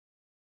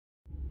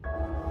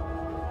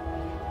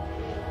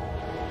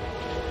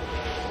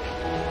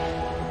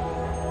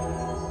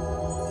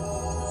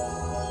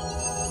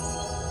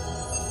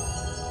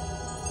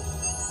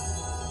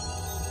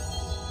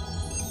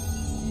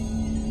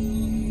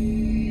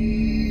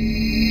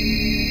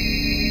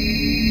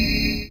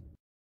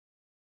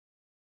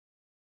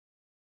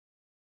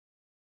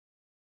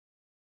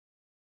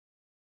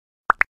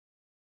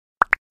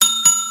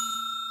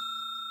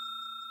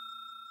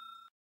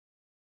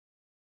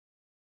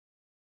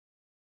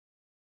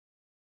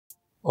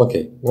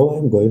Okay, now I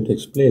am going to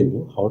explain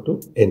you how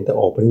to enter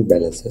opening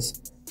balances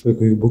to a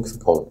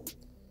QuickBooks account.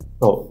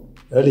 Now,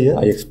 earlier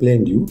I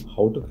explained you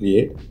how to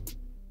create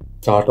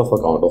chart of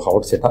account or how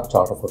to set up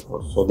chart of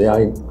account. So we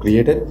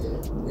created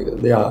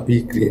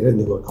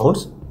new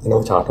accounts and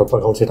our chart of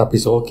account setup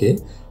is okay.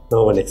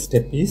 Now our next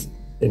step is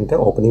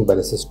enter opening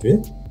balances to a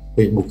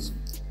QuickBooks.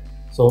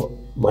 So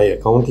my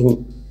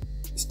accounting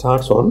period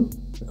starts on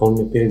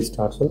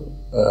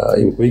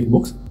in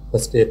QuickBooks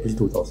 1st April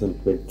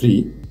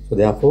 2023. So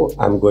therefore,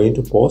 I'm going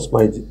to post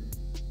my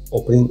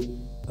opening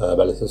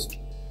balances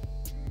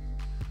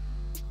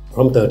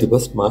from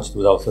 31st March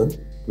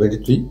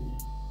 2023.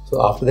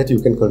 So after that, you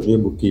can continue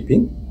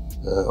bookkeeping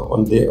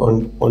on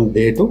that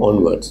day to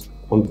onwards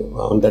from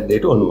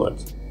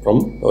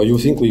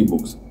using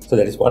QuickBooks. So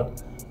that is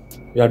what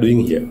we are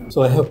doing here.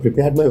 So I have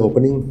prepared my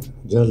opening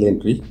journal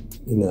entry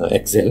in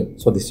Excel.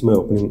 So this is my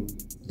opening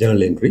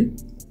journal entry.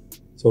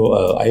 So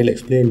I'll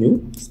explain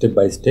you step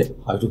by step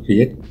how to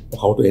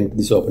enter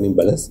this opening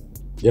balance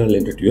journal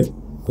entry to your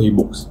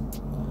QuickBooks.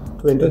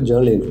 To enter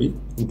journal entry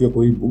into your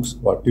QuickBooks,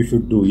 what you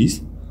should do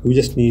is you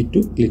just need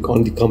to click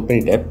on the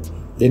company tab,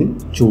 then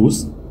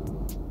choose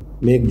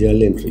make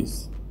journal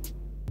entries.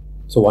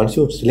 So once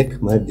you select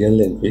my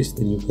journal entries,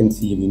 then you can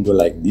see a window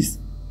like this.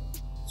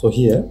 So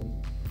here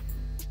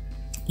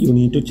you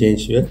need to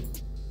change your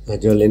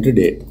journal entry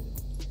date.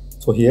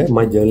 So here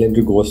my journal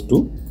entry goes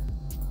to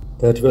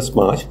 31st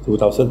March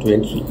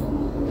 2023.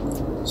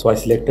 So I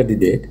selected the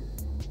date.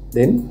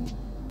 Then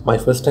my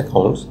first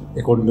account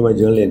according to my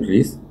journal entry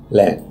is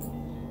land.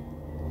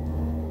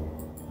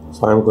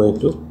 So I am going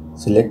to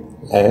select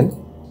land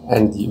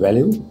and the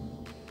value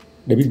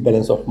debit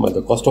balance of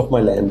the cost of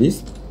my land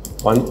is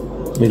 1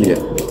 million.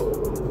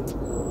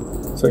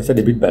 So it's a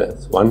debit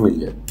balance 1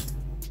 million.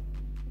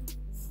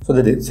 So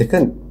the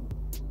second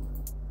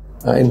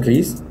entry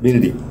is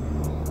building.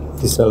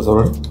 This is also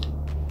a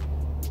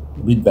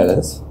debit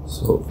balance.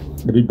 So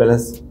debit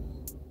balance,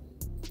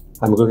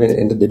 I'm going to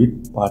enter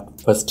debit part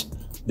first.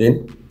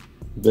 Then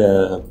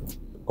the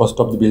cost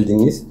of the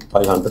building is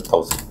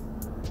 500,000.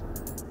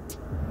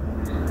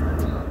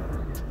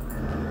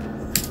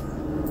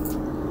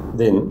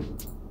 Then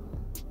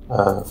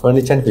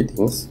furniture and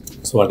fittings.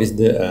 So what is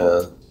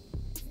the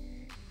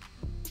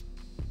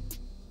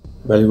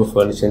value of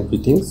furniture and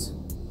fittings?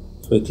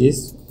 So it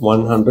is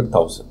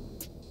 100,000.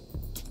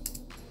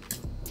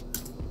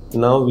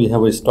 Now we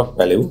have a stock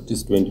value, it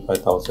is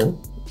 25,000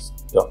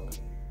 stock.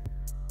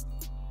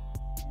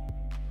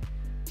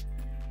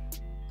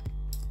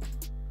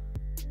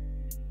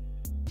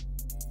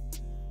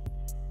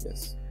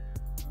 Yes.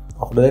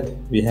 After that,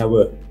 we have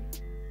a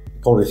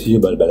account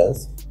receivable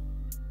balance,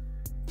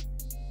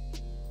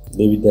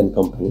 David and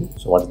Company.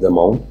 So what is the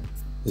amount?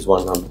 Is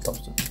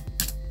 100,000.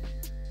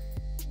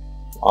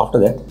 After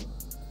that,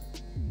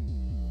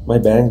 my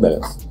bank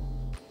balance.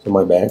 So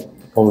my bank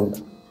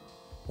account,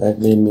 that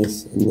name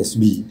is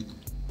NSB.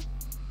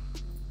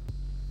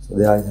 So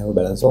there I have a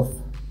balance of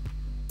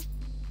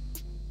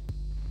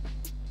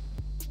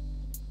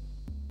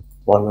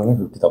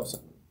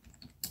 150,000.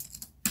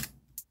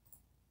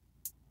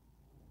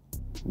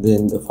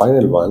 Then the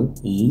final one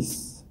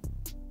is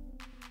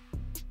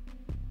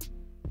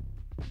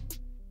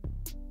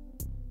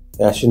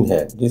cash in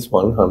hand. It is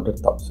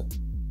 100,000.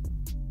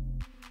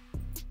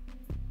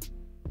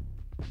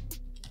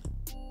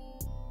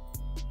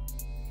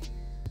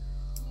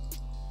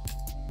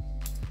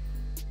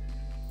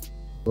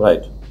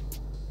 Right.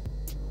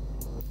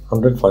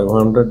 100,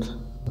 500,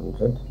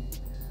 100,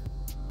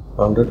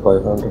 100,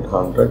 500,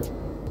 100,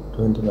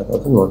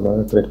 25,000,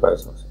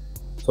 125,000.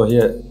 So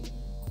here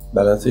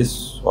balance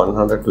is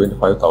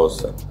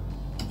 125,000.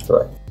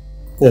 Right.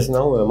 Yes,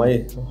 now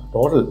my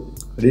total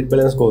credit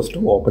balance goes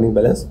to opening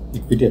balance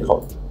equity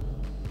account.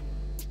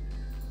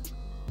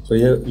 So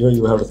here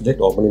you have to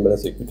select opening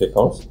balance equity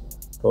accounts.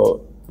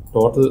 So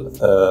total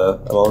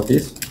amount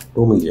is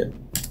 2 million.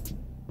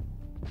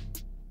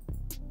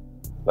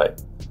 Right.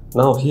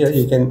 Now here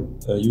you can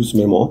use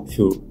memo if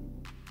you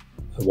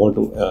want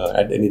to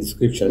add any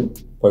description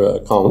for your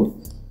account.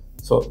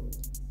 So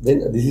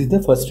then this is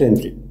the first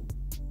entry.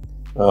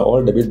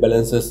 All the debit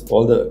balances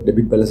go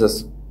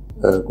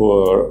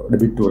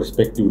debit to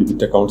respective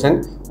debit accounts,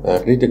 and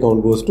credit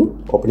account goes to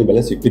opening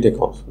balance equity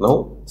accounts.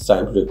 Now it's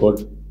time to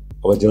record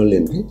our journal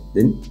entry.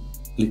 Then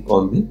click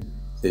on the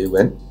save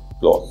and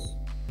close.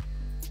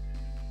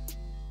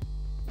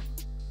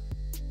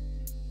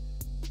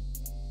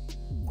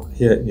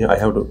 Here I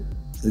have to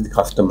select the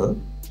customer.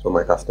 So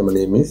my customer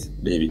name is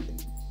David.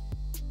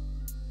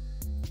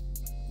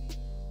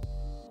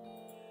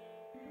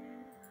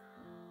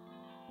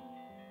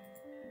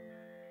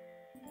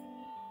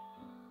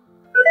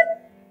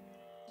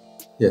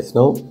 Yes,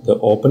 now the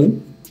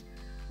opening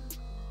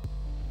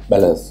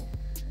balance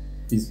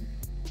is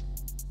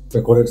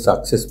recorded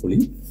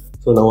successfully.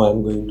 So now I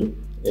am going to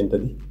enter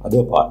the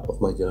other part of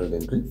my journal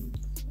entry.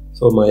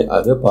 So my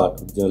other part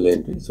of the journal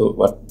entry. So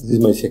this is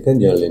my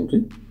second journal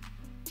entry.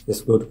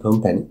 Just go to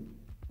company,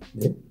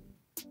 then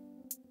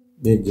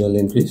make journal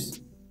entries.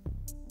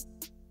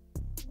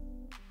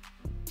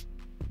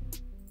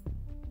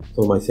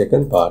 So my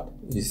second part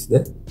is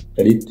the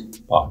credit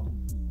part.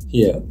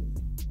 Here,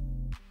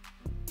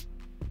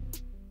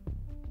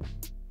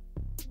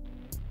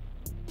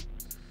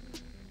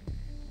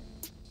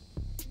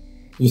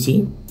 you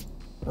see,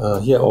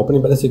 here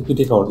opening balance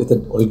equity account is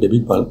the only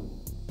debit one.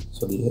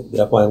 So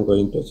therefore I am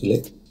going to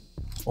select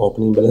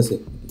opening balance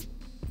equity.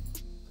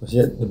 So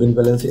here debit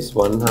balance is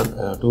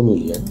 2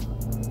 million.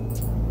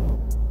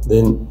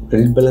 Then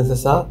credit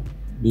balances are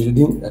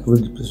building,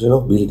 accrued depreciation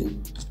of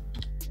building.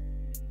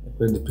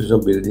 Accrued depreciation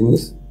of building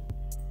is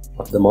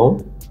what the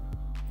amount?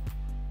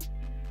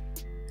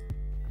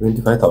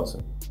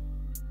 25,000.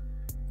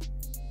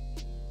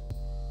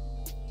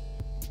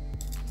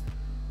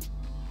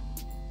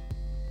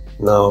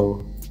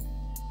 Now,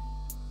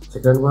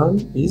 second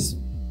one is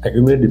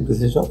accumulated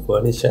depreciation of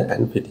furniture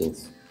and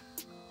fittings.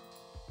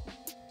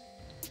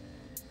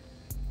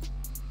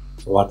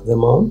 So what the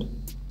amount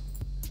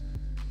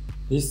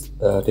is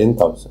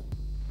 10,000.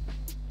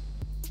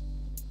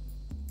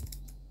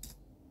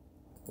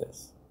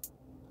 Yes.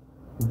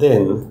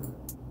 Then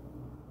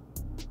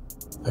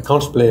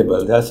accounts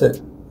payable. There's a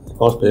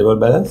accounts payable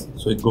balance.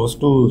 So it goes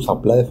to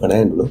supplier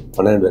Fernando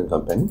and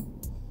Company.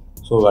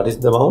 So what is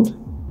the amount?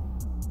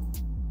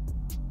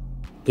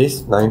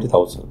 Is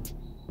 90,000.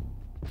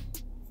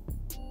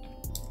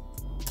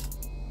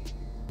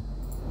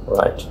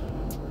 Right.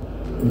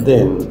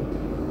 Then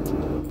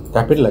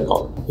capital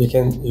account. We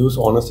can use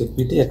owner's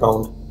equity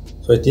account.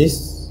 So it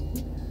is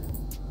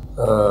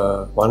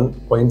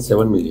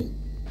 1.7 million.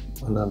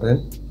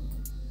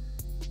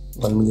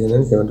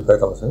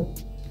 1,075,000.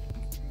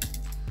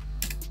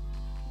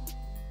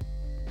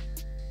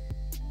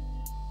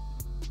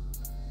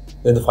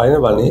 Then the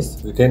final one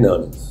is retained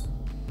earnings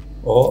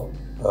or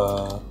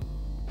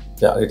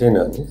retained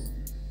earnings.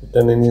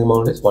 Retained earning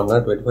amount is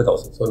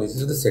 125,000. So this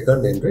is the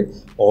second entry.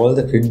 All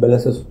the credit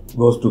balances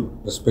goes to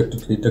respect to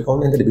credit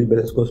account, and the debit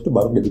balance goes to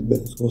bulk debit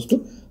balance goes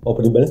to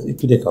opening balance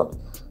equity account.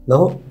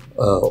 Now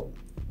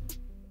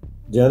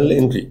journal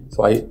entry.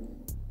 So I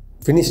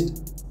finished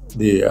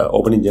the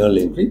opening journal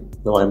entry.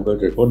 Now I am going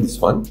to record this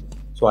one.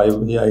 So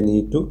here I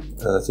need to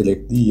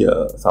select the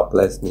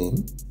supplier's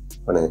name.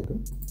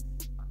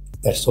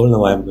 That's all.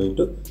 Now I am going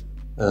to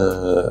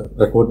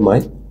record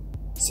my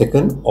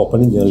second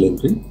opening journal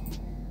entry.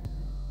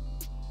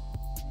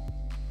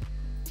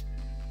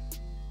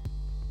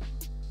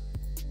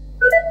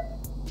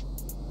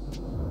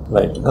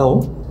 Right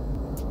now,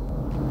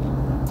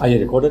 I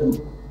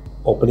recorded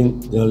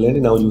opening journal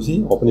entry. Now you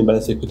see opening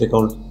balance equity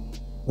account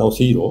now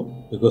 0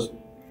 because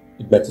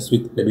it matches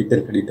with debit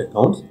and credit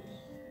accounts.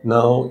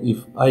 Now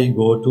if I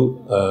go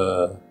to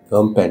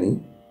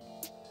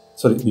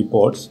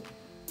reports,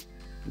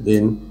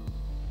 then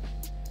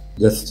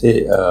just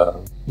say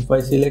if I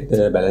select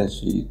the balance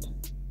sheet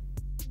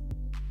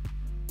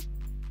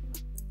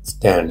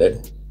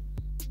standard,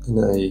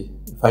 then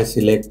if I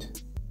select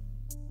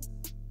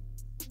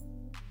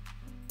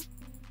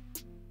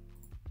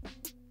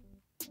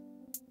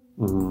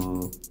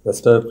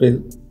first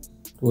April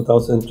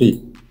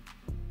 2003,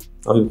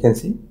 now you can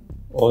see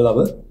all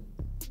our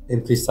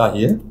entries are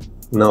here.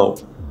 Now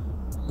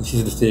this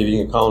is the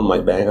saving account, my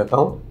bank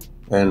account,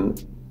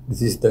 and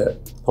this is the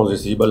accounts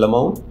receivable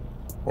amount,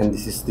 and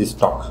this is the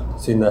stock.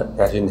 It's in the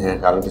cash in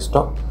hand current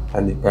stock,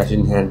 and the cash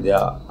in hand they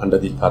are under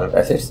the current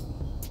assets.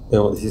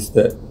 Now this is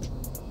the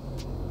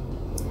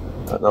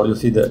now you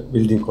see the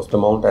building cost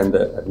amount and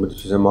the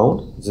administration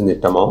amount. This is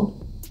net amount.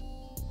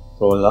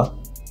 So all are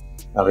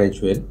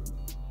arranged well.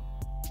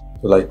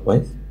 So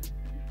likewise,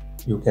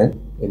 you can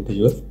enter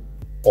your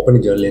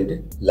opening journal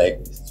entry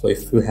like this. So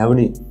if you have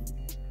any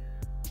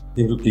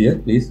thing to clear,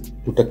 please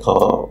put a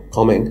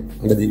comment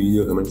under the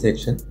video comment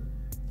section.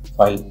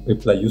 I'll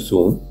reply you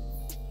soon.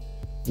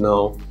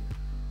 Now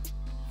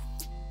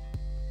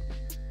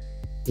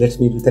let's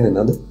meet with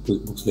another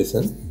QuickBooks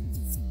lesson.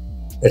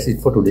 That's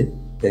it for today.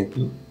 Thank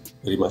you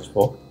very much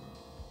for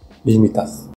being with us.